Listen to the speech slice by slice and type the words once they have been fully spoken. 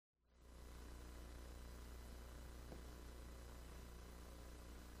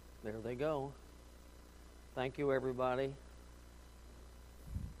There they go. Thank you, everybody.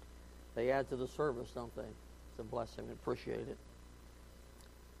 They add to the service, don't they? It's a blessing. I appreciate it.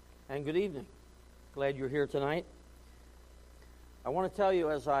 And good evening. Glad you're here tonight. I want to tell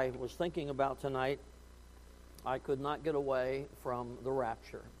you, as I was thinking about tonight, I could not get away from the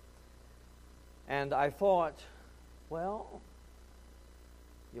rapture. And I thought, well,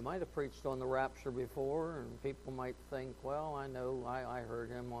 you might have preached on the rapture before, and people might think, well, I know, I heard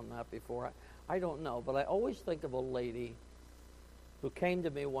him on that before. I don't know, but I always think of a lady who came to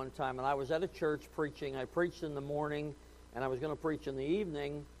me one time, and I was at a church preaching. I preached in the morning, and I was going to preach in the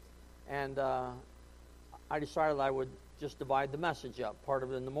evening, and I decided I would just divide the message up, part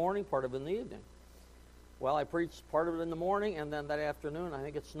of it in the morning, part of it in the evening. Well, I preached part of it in the morning, and then that afternoon, I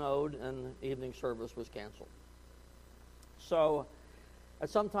think it snowed, and the evening service was canceled. So, at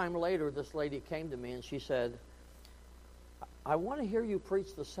some time later, this lady came to me, and she said, I want to hear you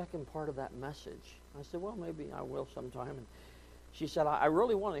preach the second part of that message. I said, well, maybe I will sometime. And she said, I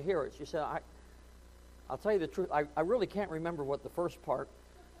really want to hear it. She said, I'll tell you the truth, I really can't remember what the first part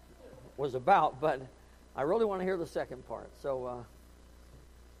was about, but I really want to hear the second part. So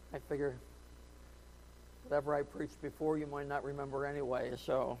I figure whatever I preached before, you might not remember anyway.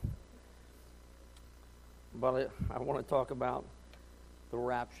 But I want to talk about the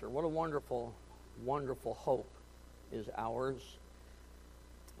rapture. What a wonderful, wonderful hope is ours.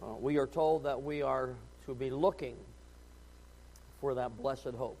 We are told that we are to be looking for that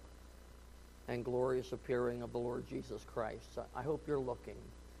blessed hope and glorious appearing of the Lord Jesus Christ. I hope you're looking.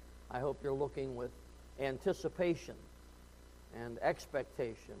 I hope you're looking with anticipation and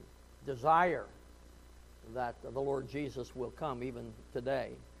expectation, desire that the Lord Jesus will come even today.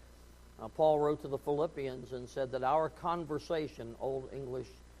 Paul wrote to the Philippians and said that our conversation, Old English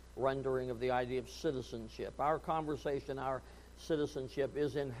rendering of the idea of citizenship, our conversation, our citizenship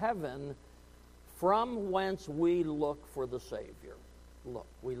is in heaven, from whence we look for the Savior. Look,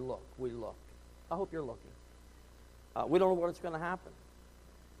 we look, we look. I hope you're looking. We don't know what's going to happen.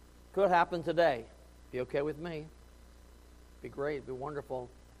 Could happen today. Be okay with me. Be great, be wonderful.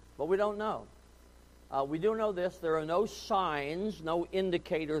 But we don't know. We do know this, there are no signs, no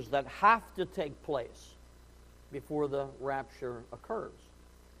indicators that have to take place before the rapture occurs.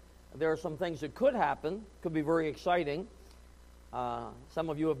 There are some things that could happen, could be very exciting. Some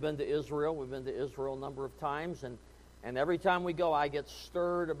of you have been to Israel. We've been to Israel a number of times, and every time we go, I get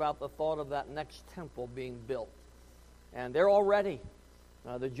stirred about the thought of that next temple being built. And they're all ready.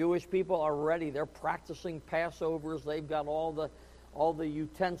 The Jewish people are ready. They're practicing Passovers. They've got all the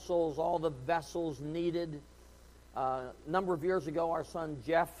utensils, all the vessels needed. A number of years ago, our son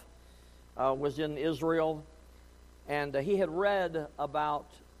Jeff was in Israel, and he had read about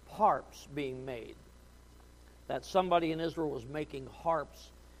harps being made, that somebody in Israel was making harps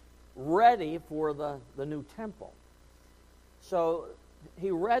ready for the new temple. So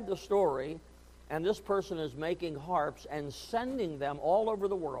he read the story, and this person is making harps and sending them all over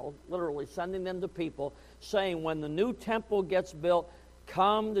the world, literally sending them to people, saying, when the new temple gets built,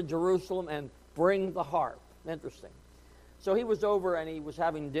 come to Jerusalem and bring the harp. Interesting. So he was over and he was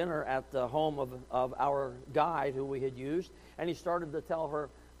having dinner at the home of our guide who we had used, and he started to tell her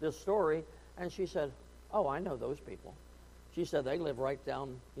this story, and she said, oh, I know those people. She said, they live right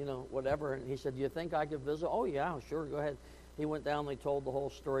down, whatever. And he said, do you think I could visit? Oh, yeah, sure, go ahead. He went down, they told the whole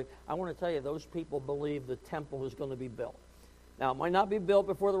story. I want to tell you, those people believe the temple is going to be built. Now, it might not be built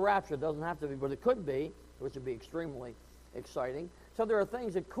before the rapture. It doesn't have to be, but it could be, which would be extremely exciting. So there are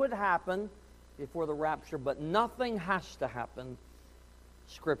things that could happen before the rapture, but nothing has to happen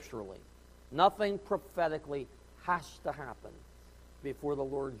scripturally. Nothing prophetically has to happen before the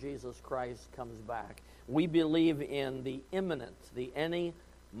Lord Jesus Christ comes back. We believe in the imminent, the any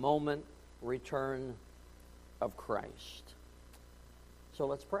moment return of Christ. So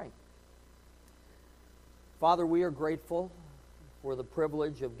let's pray. Father, we are grateful for the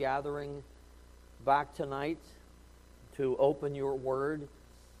privilege of gathering back tonight to open your word.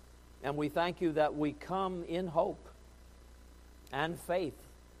 And we thank you that we come in hope and faith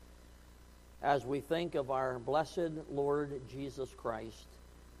as we think of our blessed Lord Jesus Christ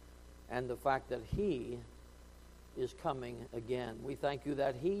and the fact that he is coming again. We thank you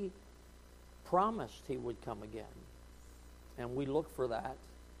that he promised he would come again. And we look for that,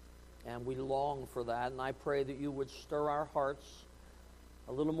 and we long for that. And I pray that you would stir our hearts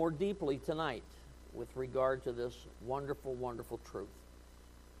a little more deeply tonight with regard to this wonderful, wonderful truth.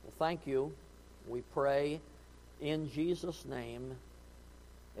 Well, thank you. We pray in Jesus' name,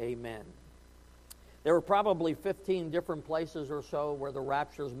 amen. There are probably 15 different places or so where the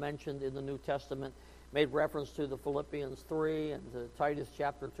rapture is mentioned in the New Testament. made reference to the Philippians 3 and to Titus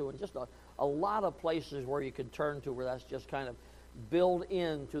chapter 2, and just a lot of places where you could turn to where that's just kind of built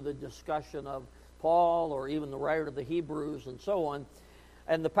into the discussion of Paul or even the writer of the Hebrews and so on.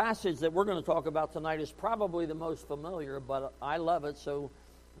 And the passage that we're going to talk about tonight is probably the most familiar, but I love it, so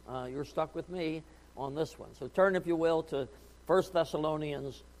you're stuck with me on this one. So turn, if you will, to 1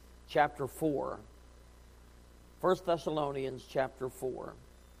 Thessalonians chapter 4. 1 Thessalonians chapter 4.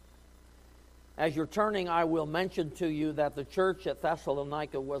 As you're turning, I will mention to you that the church at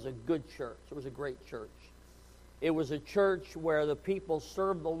Thessalonica was a good church. It was a great church. It was a church where the people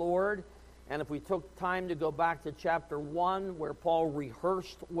served the Lord. And if we took time to go back to chapter 1, where Paul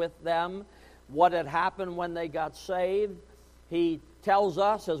rehearsed with them what had happened when they got saved, he tells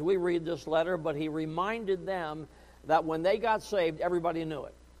us as we read this letter, but he reminded them that when they got saved, everybody knew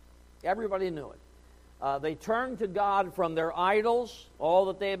it. Everybody knew it. They turned to God from their idols, all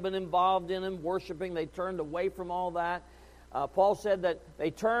that they had been involved in and worshiping. They turned away from all that. Paul said that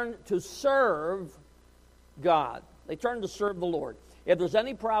they turned to serve God. They turned to serve the Lord. If there's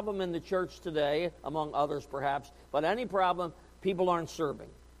any problem in the church today, among others perhaps, but any problem, people aren't serving.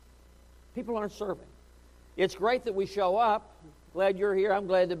 People aren't serving. It's great that we show up. Glad you're here. I'm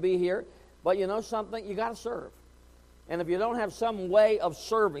glad to be here. But you know something? You got to serve. And if you don't have some way of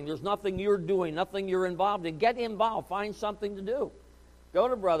serving, there's nothing you're doing, nothing you're involved in, get involved. Find something to do. Go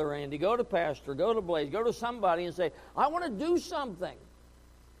to Brother Andy, go to Pastor, go to Blaze, go to somebody and say, I want to do something.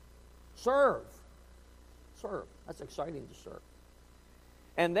 Serve. Serve. That's exciting to serve.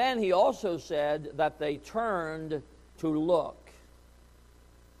 And then he also said that they turned to look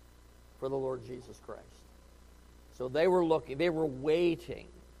for the Lord Jesus Christ. So they were looking, they were waiting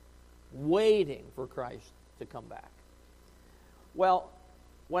for Christ to come back. Well,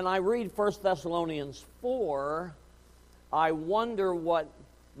 when I read 1 Thessalonians 4, I wonder what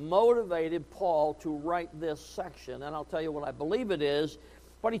motivated Paul to write this section. And I'll tell you what I believe it is.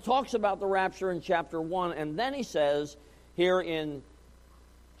 But he talks about the rapture in chapter 1, and then he says here in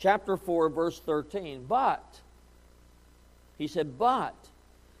chapter 4, verse 13, he said, but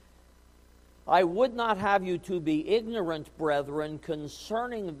I would not have you to be ignorant, brethren,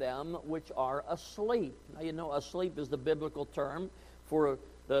 concerning them which are asleep. Now, you know, asleep is the biblical term for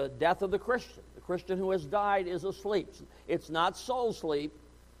the death of the Christian. The Christian who has died is asleep. It's not soul sleep,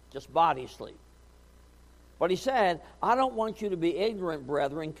 just body sleep. But he said, I don't want you to be ignorant,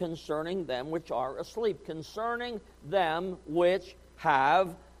 brethren, concerning them which are asleep, concerning them which have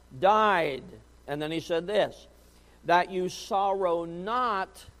died. And then he said this, that you sorrow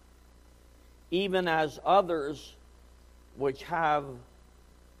not, even as others which have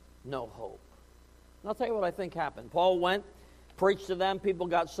no hope. And I'll tell you what I think happened. Paul went, preached to them, people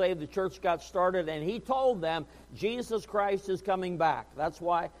got saved, the church got started, and he told them Jesus Christ is coming back. That's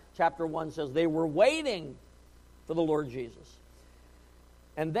why chapter 1 says they were waiting for the Lord Jesus.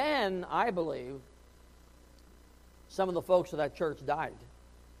 And then, I believe, some of the folks of that church died.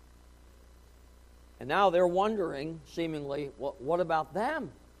 And now they're wondering, seemingly, what about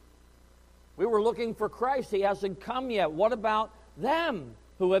them? We were looking for Christ. He hasn't come yet. What about them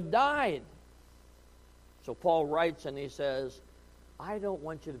who have died? So Paul writes and he says, I don't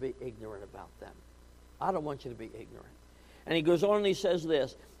want you to be ignorant about them. I don't want you to be ignorant. And he goes on and he says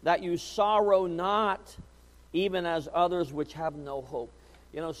this, that you sorrow not, even as others which have no hope.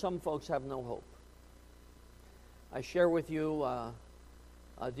 You know, some folks have no hope. I share with you a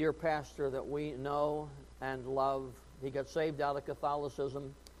dear pastor that we know and love. He got saved out of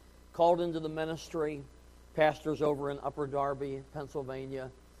Catholicism, called into the ministry, pastors over in Upper Darby, Pennsylvania.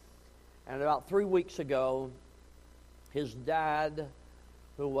 And about 3 weeks ago, his dad,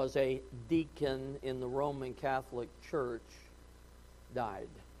 who was a deacon in the Roman Catholic Church, died.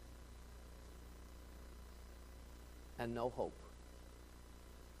 And no hope.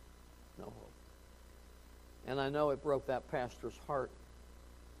 No hope. And I know it broke that pastor's heart.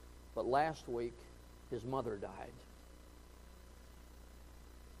 But last week, his mother died.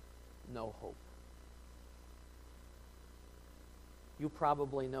 No hope. You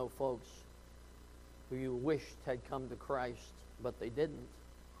probably know folks who you wished had come to Christ, but they didn't.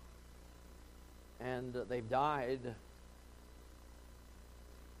 And they've died.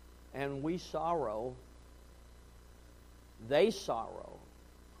 And we sorrow. They sorrow,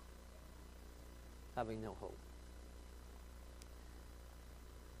 having no hope.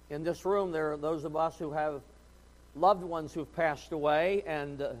 In this room, there are those of us who have loved ones who've passed away,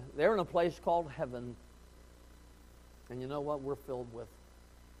 and they're in a place called heaven. And you know what? We're filled with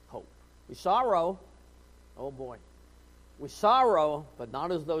hope. We sorrow, oh boy. We sorrow, but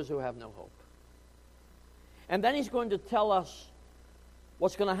not as those who have no hope. And then he's going to tell us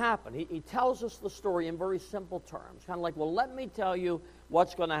what's going to happen. He tells us the story in very simple terms. Kind of like, well, let me tell you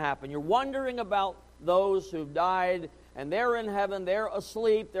what's going to happen. You're wondering about those who've died, and they're in heaven, they're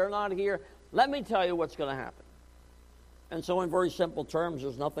asleep, they're not here. Let me tell you what's going to happen. And so in very simple terms,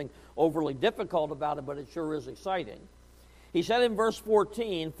 there's nothing overly difficult about it, but it sure is exciting. He said in verse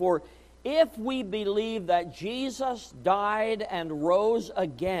 14, "For if we believe that Jesus died and rose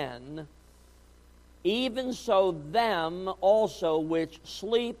again, even so them also which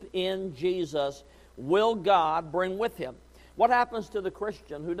sleep in Jesus will God bring with him." What happens to the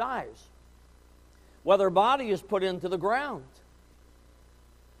Christian who dies? Well, their body is put into the ground.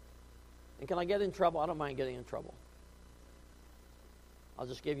 And can I get in trouble? I don't mind getting in trouble. I'll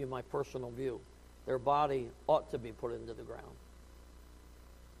just give you my personal view. Their body ought to be put into the ground.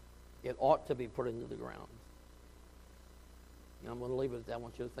 It ought to be put into the ground. And I'm going to leave it at that. I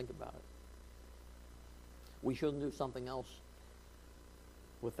want you to think about it. We shouldn't do something else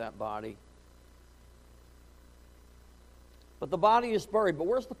with that body. But the body is buried. But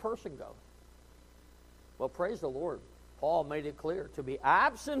where's the person go? Well, praise the Lord. Paul made it clear to be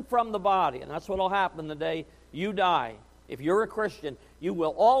absent from the body. And that's what will happen the day you die. If you're a Christian, you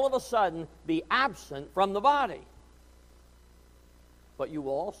will all of a sudden be absent from the body. But you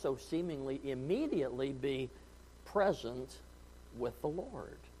will also seemingly immediately be present with the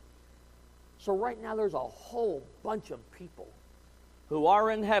Lord. So right now there's a whole bunch of people who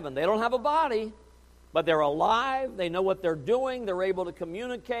are in heaven. They don't have a body, but they're alive. They know what they're doing. They're able to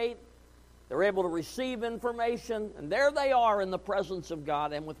communicate. They're able to receive information. And there they are in the presence of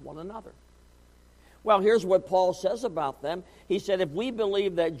God and with one another. Well, here's what Paul says about them. He said, if we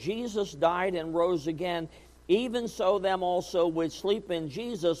believe that Jesus died and rose again, even so them also which sleep in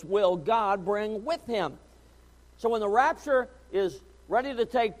Jesus will God bring with him. So when the rapture is ready to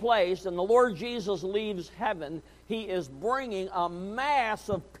take place and the Lord Jesus leaves heaven, he is bringing a mass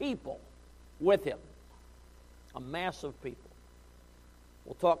of people with him. A mass of people.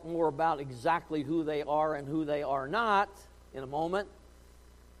 We'll talk more about exactly who they are and who they are not in a moment.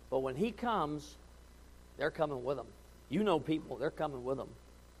 But when he comes, they're coming with him. You know people, they're coming with him.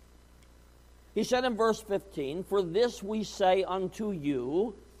 He said in verse 15, "For this we say unto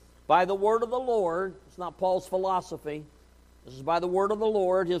you by the word of the Lord." It's not Paul's philosophy. This is by the word of the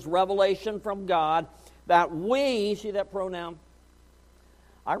Lord, his revelation from God, that we, see that pronoun?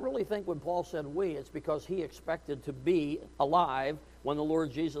 I really think when Paul said we, it's because he expected to be alive when the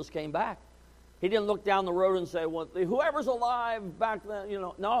Lord Jesus came back. He didn't look down the road and say, well, whoever's alive back then,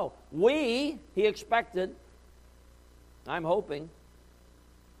 No, we, he expected. I'm hoping.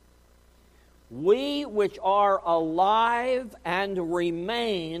 We which are alive and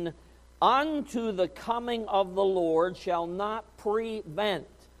remain unto the coming of the Lord shall not prevent.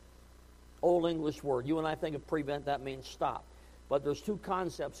 Old English word. You and I think of prevent, that means stop. But there's two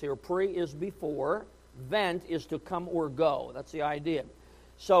concepts here. Pre is before. Vent is to come or go. That's the idea.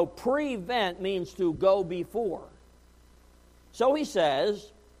 So prevent means to go before. So he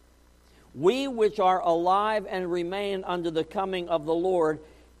says, we which are alive and remain unto the coming of the Lord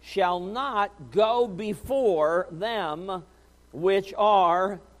shall not go before them which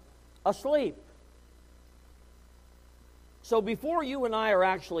are asleep. So before you and I are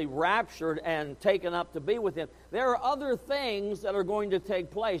actually raptured and taken up to be with him, there are other things that are going to take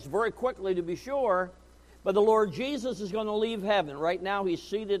place very quickly, to be sure. But the Lord Jesus is going to leave heaven. Right now he's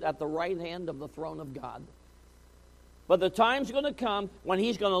seated at the right hand of the throne of God. But the time's going to come when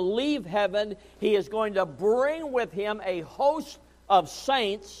he's going to leave heaven. He is going to bring with him a host of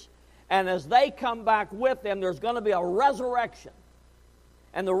saints. And as they come back with him, there's going to be a resurrection.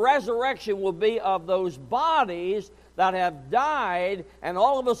 And the resurrection will be of those bodies that have died. And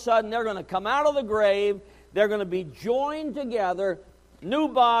all of a sudden they're going to come out of the grave. They're going to be joined together. New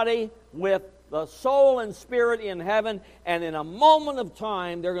body with the soul and spirit in heaven, and in a moment of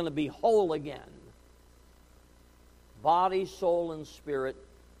time, they're going to be whole again. Body, soul, and spirit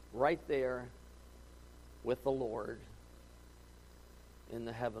right there with the Lord in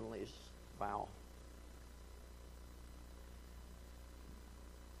the heavenlies. Wow.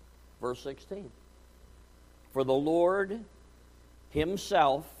 Verse 16. For the Lord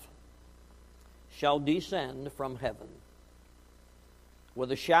himself shall descend from heaven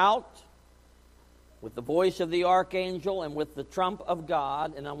with a shout, with the voice of the archangel, and with the trump of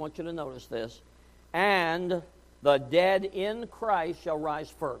God, and I want you to notice this, and the dead in Christ shall rise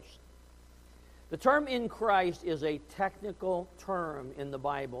first. The term in Christ is a technical term in the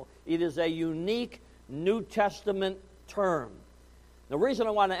Bible. It is a unique New Testament term. The reason I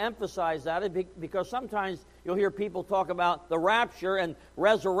want to emphasize that is because sometimes you'll hear people talk about the rapture and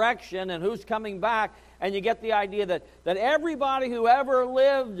resurrection and who's coming back, and you get the idea that everybody who ever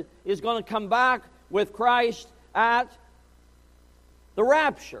lived is going to come back with Christ at the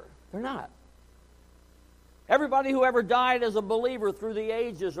rapture. They're not. Everybody who ever died as a believer through the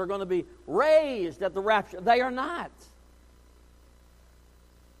ages are going to be raised at the rapture. They are not.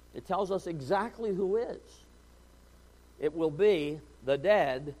 It tells us exactly who is. It will be the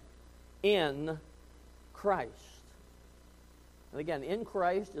dead in Christ. And again, in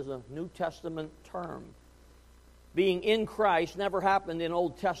Christ is a New Testament term. Being in Christ never happened in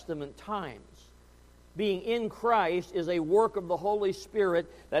Old Testament times. Being in Christ is a work of the Holy Spirit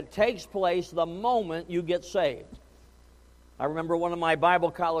that takes place the moment you get saved. I remember one of my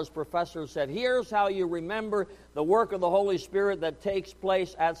Bible college professors said, here's how you remember the work of the Holy Spirit that takes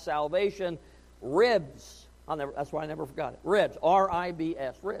place at salvation. Ribs. That's why I never forgot it. Ribs.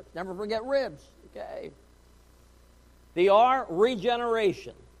 R-I-B-S. Ribs. Never forget ribs. Okay. The R,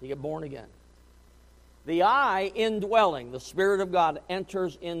 regeneration. You get born again. The I, indwelling. The Spirit of God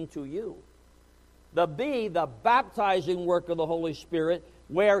enters into you. The B, the baptizing work of the Holy Spirit,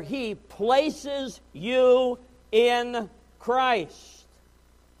 where He places you in Christ.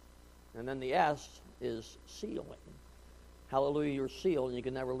 And then the S is sealing. Hallelujah, you're sealed and you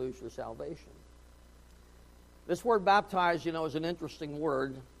can never lose your salvation. This word baptize, is an interesting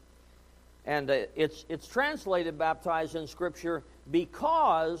word. And it's translated baptize in Scripture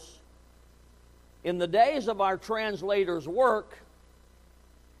because in the days of our translators' work,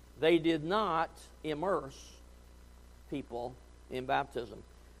 they did not immerse people in baptism.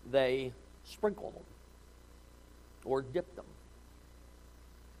 They sprinkled them or dipped them.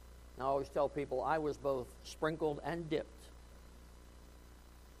 I always tell people I was both sprinkled and dipped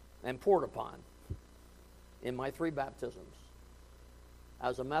and poured upon in my 3 baptisms.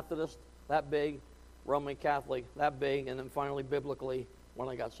 As a Methodist, that big, Roman Catholic, that big, and then finally biblically when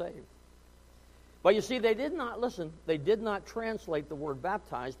I got saved. But you see, they did not translate the word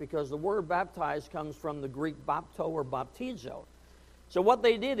baptize because the word baptize comes from the Greek bapto or baptizo. So what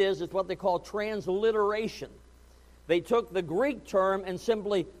they did is what they call transliteration. They took the Greek term and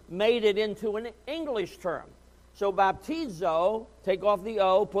simply made it into an English term. So baptizo, take off the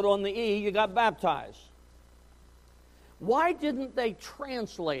O, put on the E, you got baptize. Why didn't they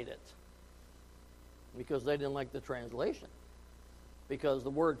translate it? Because they didn't like the translation. Because the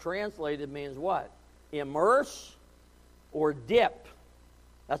word translated means what? Immerse or dip.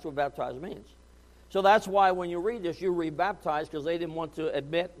 That's what baptize means. So that's why when you read this, you read baptize because they didn't want to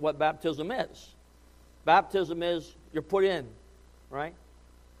admit what baptism is. Baptism is you're put in, right?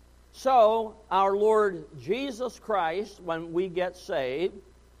 So our Lord Jesus Christ, when we get saved,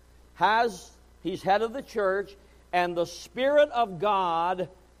 He's head of the church, and the Spirit of God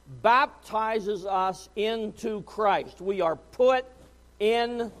baptizes us into Christ. We are put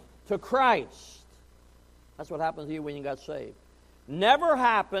into Christ. That's what happened to you when you got saved. Never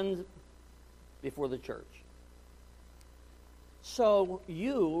happened before the church. So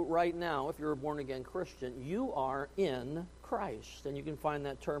you, right now, if you're a born-again Christian, you are in Christ. And you can find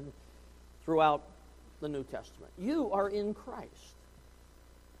that term throughout the New Testament. You are in Christ.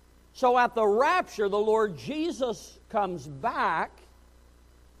 So at the rapture, the Lord Jesus comes back,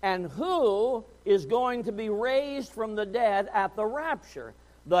 and who is going to be raised from the dead at the rapture?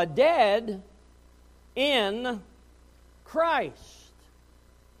 The dead in Christ.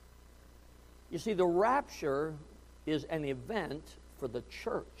 You see, the rapture is an event for the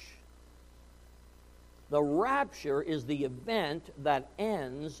church. The rapture is the event that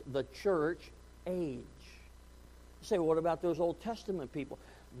ends the church age. You say, well, what about those Old Testament people?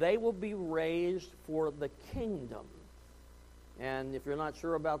 They will be raised for the kingdom. And if you're not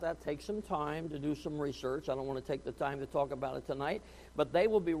sure about that, take some time to do some research. I don't want to take the time to talk about it tonight. But they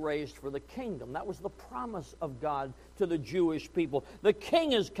will be raised for the kingdom. That was the promise of God to the Jewish people. The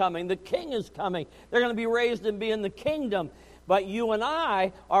king is coming. The king is coming. They're going to be raised and be in the kingdom. But you and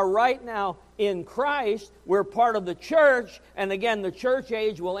I are right now in Christ. We're part of the church. And again, the church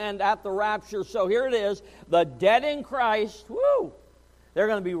age will end at the rapture. So here it is. The dead in Christ. Woo! They're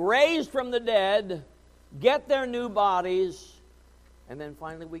going to be raised from the dead, get their new bodies, and then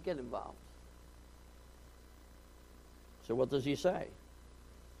finally we get involved. So what does he say?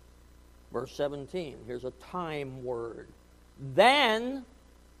 Verse 17, here's a time word. Then,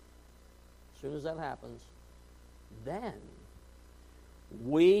 as soon as that happens, then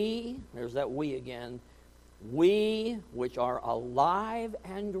we, there's that we again, we which are alive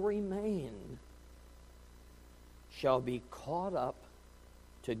and remain shall be caught up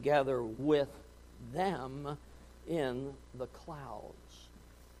together with them in the clouds.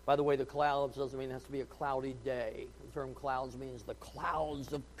 By the way, the clouds doesn't mean it has to be a cloudy day. The term clouds means the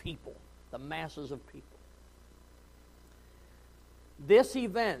clouds of people, the masses of people. This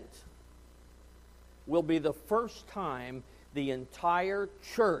event will be the first time the entire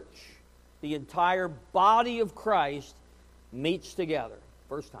church, the entire body of Christ meets together.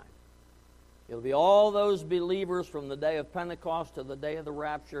 First time. It'll be all those believers from the day of Pentecost to the day of the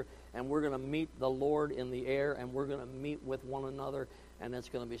rapture, and we're going to meet the Lord in the air, and we're going to meet with one another, and it's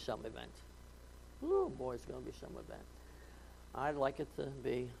going to be some event. Oh boy, it's going to be some event. I'd like it to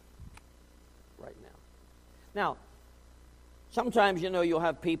be right now. Now, sometimes, you'll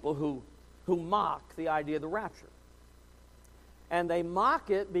have people who mock the idea of the rapture. And they mock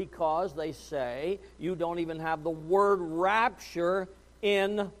it because they say, you don't even have the word rapture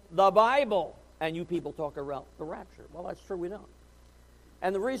in the Bible. And you people talk about the rapture. Well, that's true, we don't.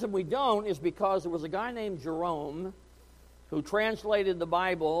 And the reason we don't is because there was a guy named Jerome who translated the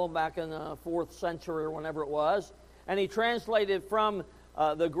Bible back in the 4th century or whenever it was. And he translated from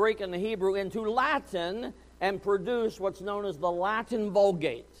the Greek and the Hebrew into Latin and produced what's known as the Latin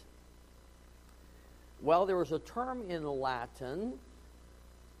Vulgate. Well, there was a term in Latin,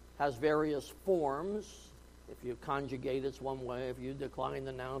 has various forms. If you conjugate, it's one way. If you decline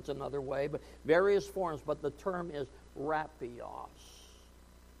the noun, it's another way. But various forms. But the term is rapios.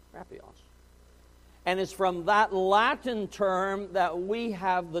 Rapios. And it's from that Latin term that we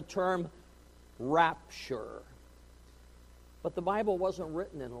have the term rapture. But the Bible wasn't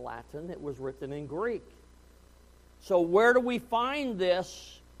written in Latin. It was written in Greek. So where do we find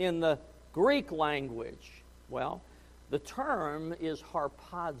this in the Greek language? Well, the term is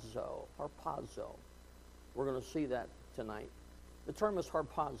harpazo. Harpazo. We're going to see that tonight. The term is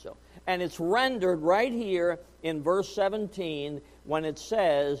harpazo. And it's rendered right here in verse 17 when it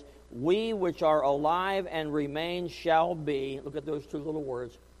says, we which are alive and remain shall be, look at those two little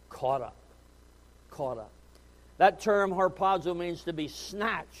words, caught up. Caught up. That term harpazo means to be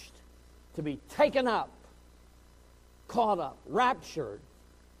snatched, to be taken up, caught up, raptured.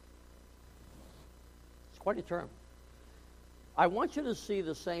 Quite a term. I want you to see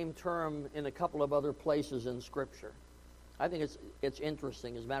the same term in a couple of other places in Scripture. I think it's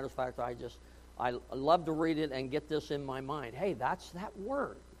interesting. As a matter of fact, I love to read it and get this in my mind. Hey, that's that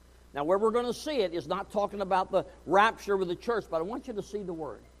word. Now, where we're going to see it is not talking about the rapture of the church, but I want you to see the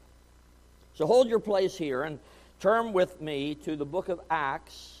word. So hold your place here and turn with me to the book of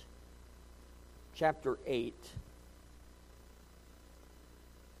Acts, chapter 8.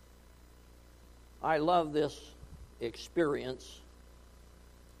 I love this experience.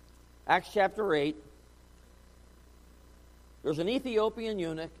 Acts chapter 8. There's an Ethiopian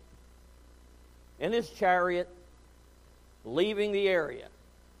eunuch in his chariot leaving the area.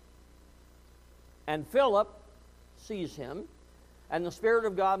 And Philip sees him, and the Spirit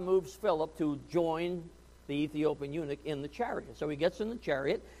of God moves Philip to join the Ethiopian eunuch in the chariot. So he gets in the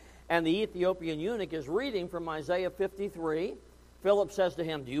chariot, and the Ethiopian eunuch is reading from Isaiah 53. Philip says to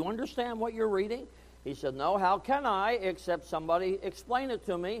him, do you understand what you're reading? He said, no, how can I, except somebody explain it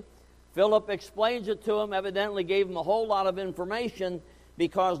to me. Philip explains it to him, evidently gave him a whole lot of information,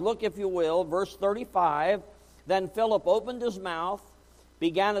 because look, if you will, verse 35, then Philip opened his mouth,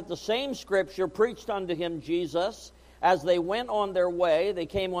 began at the same scripture, preached unto him Jesus. As they went on their way, they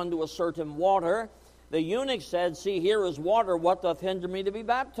came unto a certain water. The eunuch said, see, here is water, what doth hinder me to be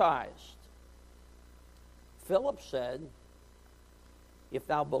baptized? Philip said, if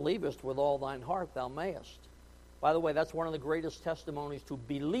thou believest with all thine heart, thou mayest. By the way, that's one of the greatest testimonies to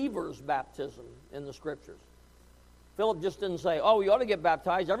believers' baptism in the Scriptures. Philip just didn't say, oh, you ought to get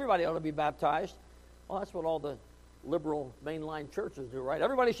baptized. Everybody ought to be baptized. Well, that's what all the liberal mainline churches do, right?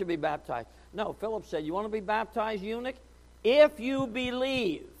 Everybody should be baptized. No, Philip said, you want to be baptized, eunuch? If you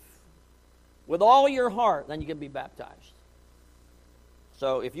believe with all your heart, then you can be baptized.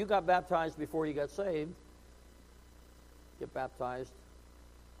 So if you got baptized before you got saved, get baptized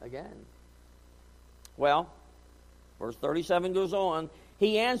again. Well, verse 37 goes on.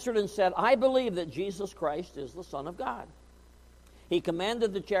 He answered and said, I believe that Jesus Christ is the Son of God. He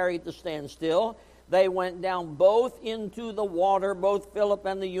commanded the chariot to stand still. They went down both into the water, both Philip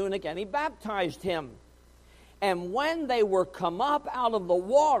and the eunuch, and he baptized him. And when they were come up out of the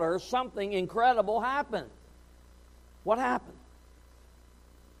water, something incredible happened. What happened?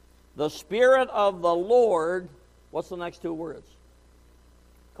 The Spirit of the Lord, what's the next two words?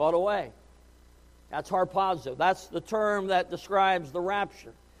 Caught away. That's harpazo. That's the term that describes the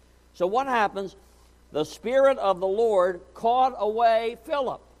rapture. So what happens? The Spirit of the Lord caught away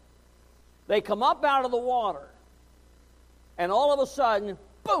Philip. They come up out of the water, and all of a sudden,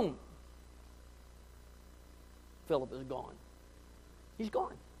 boom, Philip is gone. He's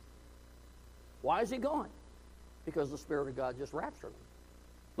gone. Why is he gone? Because the Spirit of God just raptured him.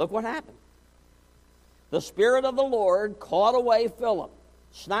 Look what happened. The Spirit of the Lord caught away Philip,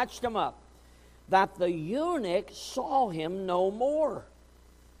 snatched him up, that the eunuch saw him no more.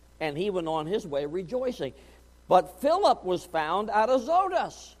 And he went on his way rejoicing. But Philip was found at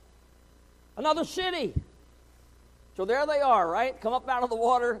Azotus, another city. So there they are, right? Come up out of the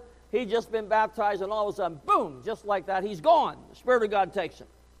water. He'd just been baptized, and all of a sudden, boom, just like that, he's gone. The Spirit of God takes him.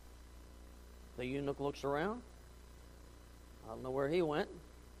 The eunuch looks around. I don't know where he went.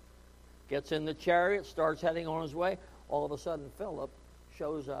 Gets in the chariot, starts heading on his way. All of a sudden, Philip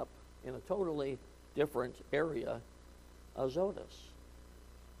shows up in a totally different area, Azotus.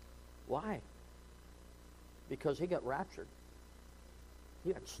 Why? Because he got raptured.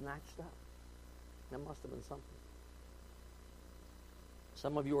 He got snatched up. That must have been something.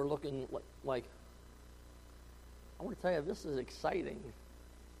 Some of you are looking like, I want to tell you, this is exciting.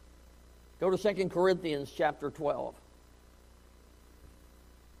 Go to 2 Corinthians chapter 12.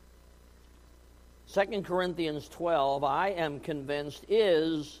 2 Corinthians 12, I am convinced,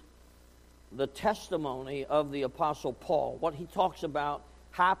 is the testimony of the Apostle Paul. What he talks about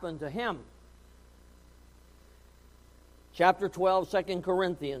happened to him. Chapter 12, 2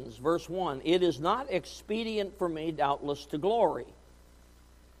 Corinthians, verse 1. It is not expedient for me, doubtless, to glory.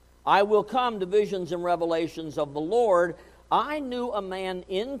 I will come to visions and revelations of the Lord. I knew a man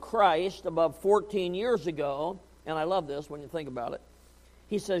in Christ above 14 years ago, and I love this when you think about it.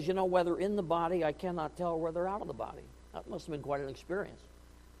 He says, whether in the body, I cannot tell whether out of the body. That must have been quite an experience.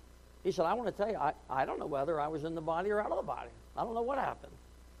 He said, I want to tell you, I don't know whether I was in the body or out of the body. I don't know what happened.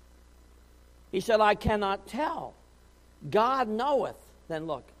 He said, I cannot tell. God knoweth. Then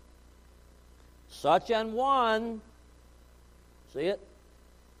look. Such an one, see it?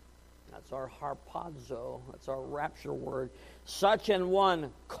 That's our harpazo. That's our rapture word. Such an one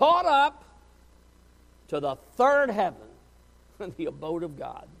caught up to the third heaven, the abode of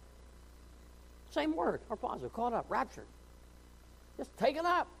God. Same word, harpazo, caught up, raptured. Just taken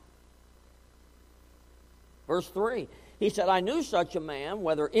up. Verse 3, he said, I knew such a man,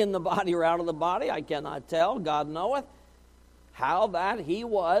 whether in the body or out of the body, I cannot tell. God knoweth how that he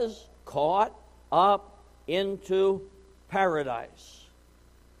was caught up into paradise.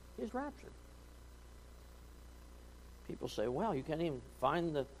 He's raptured. People say, well, you can't even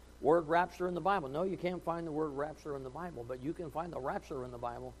find the word rapture in the Bible. No, you can't find the word rapture in the Bible, but you can find the rapture in the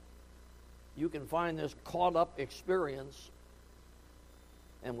Bible. You can find this caught up experience.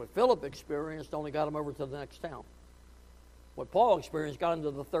 And what Philip experienced only got him over to the next town. What Paul experienced got him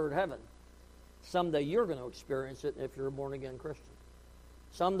to the third heaven. Someday you're going to experience it if you're a born-again Christian.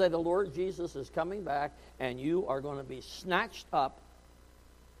 Someday the Lord Jesus is coming back, and you are going to be snatched up.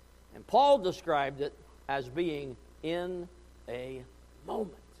 And Paul described it as being in a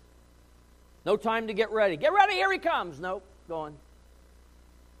moment. No time to get ready. Get ready, here he comes. Nope, gone.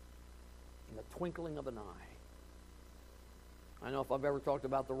 In the twinkling of an eye. I know if I've ever talked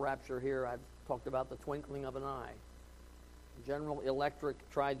about the rapture here, I've talked about the twinkling of an eye. General Electric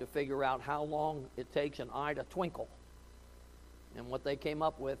tried to figure out how long it takes an eye to twinkle. And what they came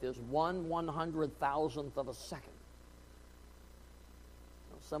up with is 1/100,000th of a second.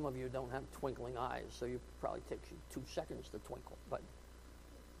 Now, some of you don't have twinkling eyes, so it probably takes you 2 seconds to twinkle. But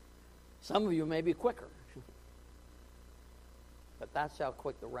some of you may be quicker. But that's how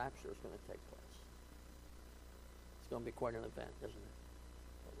quick the rapture is going to take place. It's going to be quite an event, isn't it?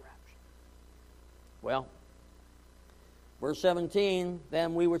 The rapture. Well, verse 17,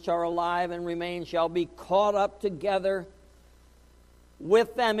 then we which are alive and remain shall be caught up together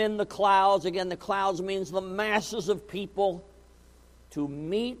with them in the clouds. Again, the clouds means the masses of people to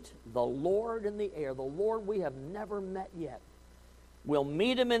meet the Lord in the air. The Lord we have never met yet. We'll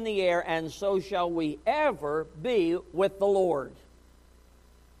meet him in the air, and so shall we ever be with the Lord.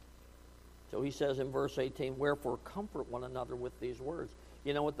 So he says in verse 18, wherefore comfort one another with these words.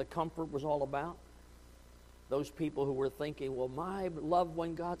 You know what the comfort was all about? Those people who were thinking, well, my loved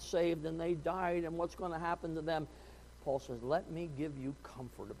one got saved and they died, and what's going to happen to them? Paul says, let me give you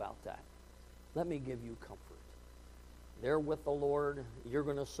comfort about that. Let me give you comfort. They're with the Lord. You're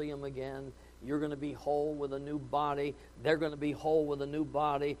going to see him again. You're going to be whole with a new body. They're going to be whole with a new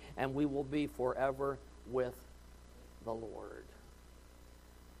body, and we will be forever with the Lord.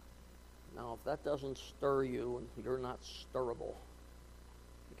 Now, if that doesn't stir you, you're not stirrable,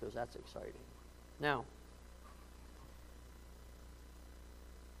 because that's exciting. Now,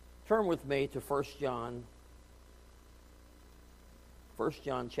 turn with me to 1 John. 1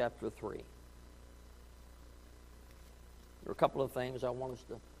 John chapter 3. There are a couple of things I want us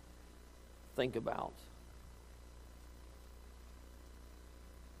to think about.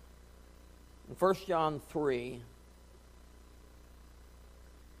 In 1 John 3,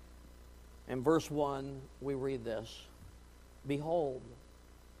 in verse 1, we read this. Behold,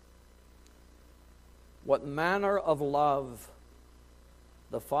 what manner of love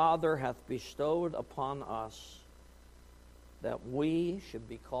the Father hath bestowed upon us, that we should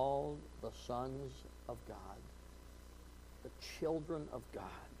be called the sons of God, the children of God.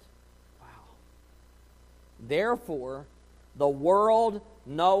 Wow. Therefore, the world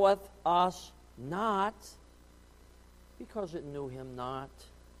knoweth us not, because it knew him not.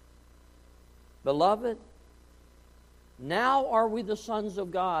 Beloved, now are we the sons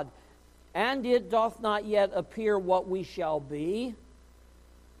of God, and it doth not yet appear what we shall be,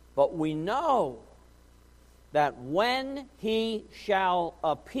 but we know that when he shall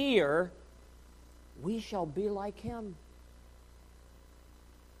appear, we shall be like him.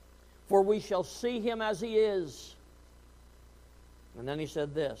 For we shall see him as he is. And then he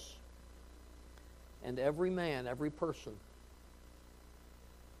said this, and every man, every person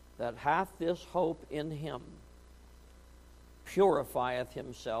that hath this hope in him purifieth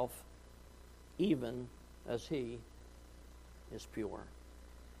himself, even as he is pure.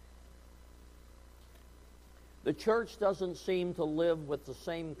 The church doesn't seem to live with the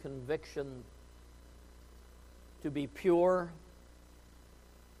same conviction to be pure,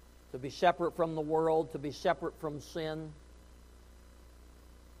 to be separate from the world, to be separate from sin.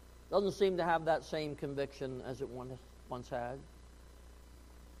 Doesn't seem to have that same conviction as it once had.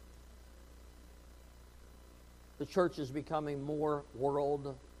 The church is becoming more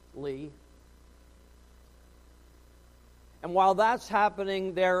worldly. And while that's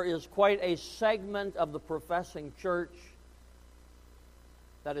happening, there is quite a segment of the professing church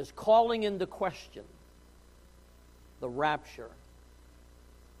that is calling into question the rapture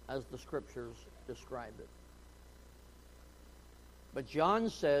as the Scriptures describe it. But John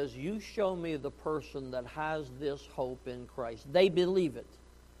says, you show me the person that has this hope in Christ. They believe it.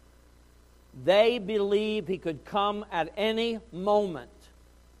 They believe he could come at any moment.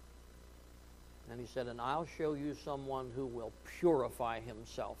 And he said, and I'll show you someone who will purify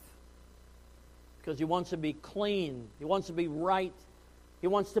himself. Because he wants to be clean. He wants to be right. He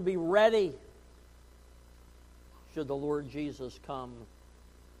wants to be ready should the Lord Jesus come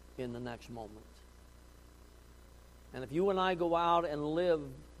in the next moment. And if you and I go out and live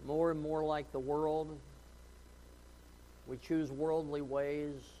more and more like the world, we choose worldly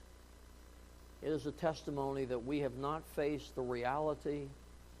ways, it is a testimony that we have not faced the reality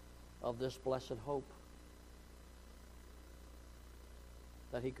of this blessed hope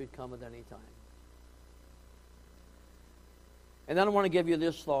that he could come at any time. And then I want to give you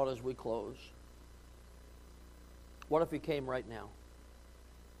this thought as we close. What if he came right now?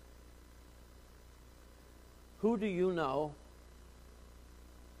 Who do you know,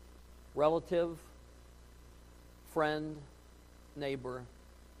 relative, friend, neighbor,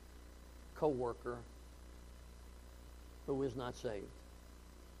 co-worker, who is not saved?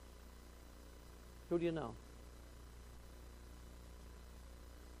 Who do you know?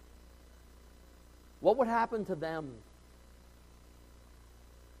 What would happen to them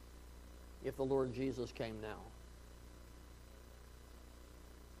if the Lord Jesus came now?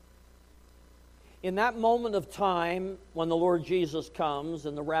 In that moment of time when the Lord Jesus comes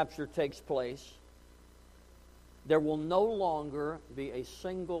and the rapture takes place, there will no longer be a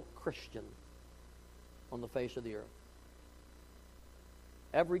single Christian on the face of the earth.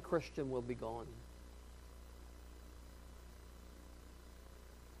 Every Christian will be gone.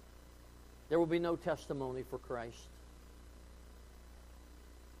 There will be no testimony for Christ.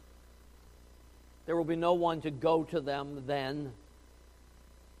 There will be no one to go to them then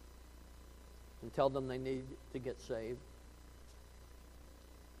and tell them they need to get saved.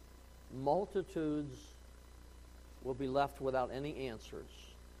 Multitudes will be left without any answers.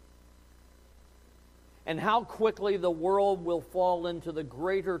 And how quickly the world will fall into the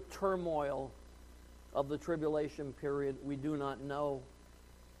greater turmoil of the tribulation period, we do not know.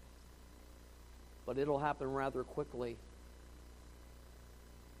 But it'll happen rather quickly.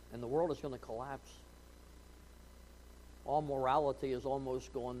 And the world is going to collapse. All morality is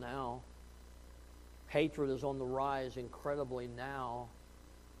almost gone now. Hatred is on the rise incredibly now.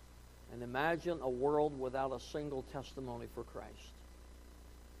 And imagine a world without a single testimony for Christ.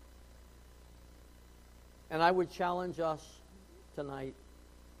 And I would challenge us tonight,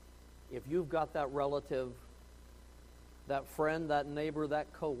 if you've got that relative, that friend, that neighbor,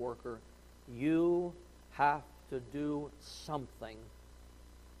 that coworker, you have to do something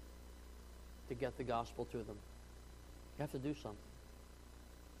to get the gospel to them. You have to do something.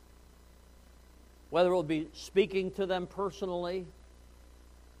 Whether it will be speaking to them personally,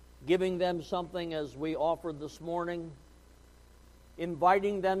 giving them something as we offered this morning,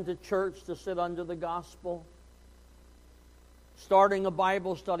 inviting them to church to sit under the gospel, starting a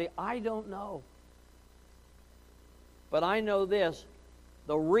Bible study. I don't know. But I know this,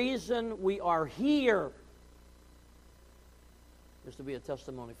 the reason we are here is to be a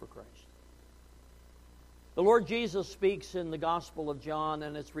testimony for Christ. The Lord Jesus speaks in the Gospel of John,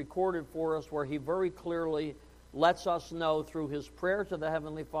 and it's recorded for us where he very clearly lets us know through his prayer to the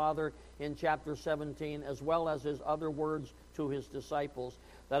Heavenly Father in chapter 17, as well as his other words to his disciples,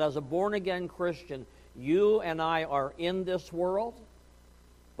 that as a born-again Christian, you and I are in this world,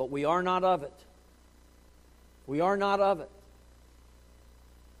 but we are not of it. We are not of it.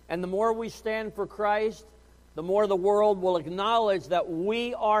 And the more we stand for Christ, the more the world will acknowledge that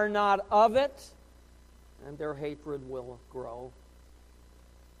we are not of it, and their hatred will grow.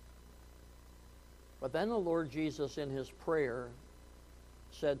 But then the Lord Jesus in his prayer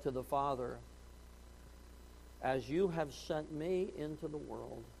said to the Father, as you have sent me into the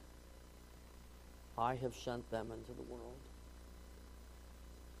world, I have sent them into the world.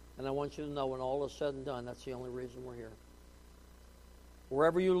 And I want you to know, when all is said and done, that's the only reason we're here.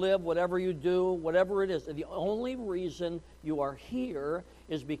 Wherever you live, whatever you do, whatever it is, the only reason you are here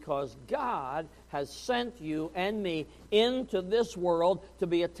is because God has sent you and me into this world to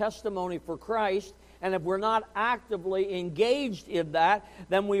be a testimony for Christ. And if we're not actively engaged in that,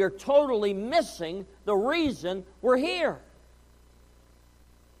 then we are totally missing the reason we're here.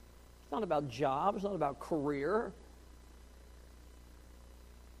 It's not about jobs, it's not about career.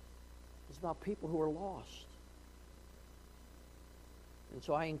 It's about people who are lost. And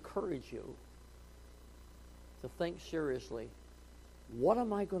so I encourage you to think seriously, what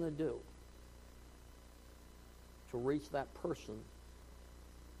am I going to do to reach that person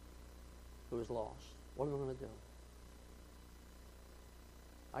who is lost? What am I going to do?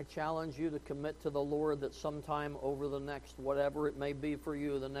 I challenge you to commit to the Lord that sometime over the next, whatever it may be for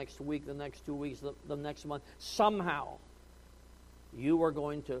you, the next week, the next 2 weeks, the next month, somehow you are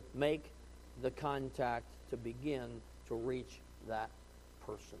going to make the contact to begin to reach that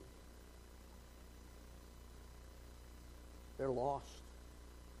person. They're lost.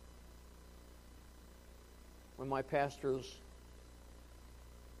 When my pastor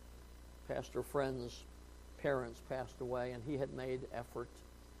friends' parents passed away, and he had made effort.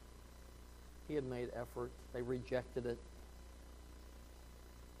 They rejected it.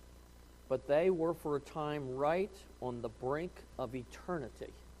 But they were for a time right on the brink of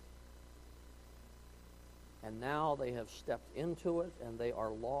eternity. And now they have stepped into it, and they are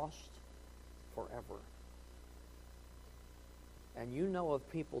lost forever. And you know of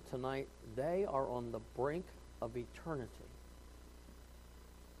people tonight, they are on the brink of eternity.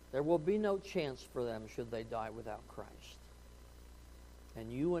 There will be no chance for them should they die without Christ. And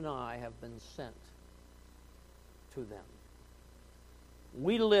you and I have been sent to them.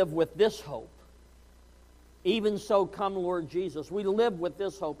 We live with this hope. Even so, come Lord Jesus. We live with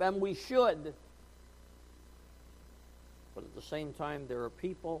this hope, and we should. But at the same time, there are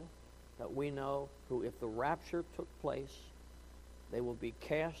people that we know who, if the rapture took place, they will be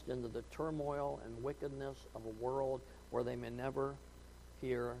cast into the turmoil and wickedness of a world where they may never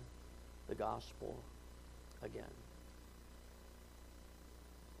hear the gospel again.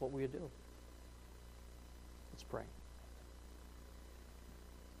 What will you do? Let's pray.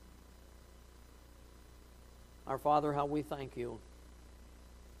 Our Father, how we thank you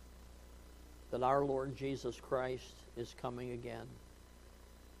that our Lord Jesus Christ is coming again.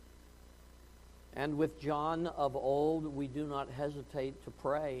 And with John of old, we do not hesitate to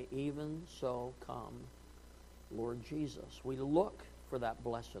pray, even so come, Lord Jesus. We look for that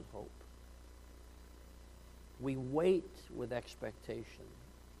blessed hope. We wait with expectation.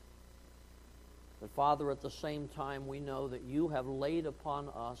 But Father, at the same time, we know that you have laid upon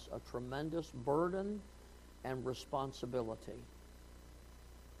us a tremendous burden and responsibility.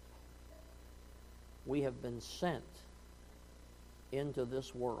 We have been sent into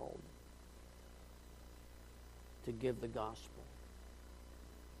this world to give the gospel.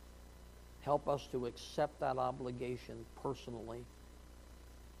 Help us to accept that obligation personally.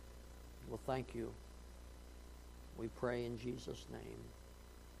 Well, thank you. We pray in Jesus' name.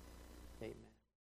 Amen.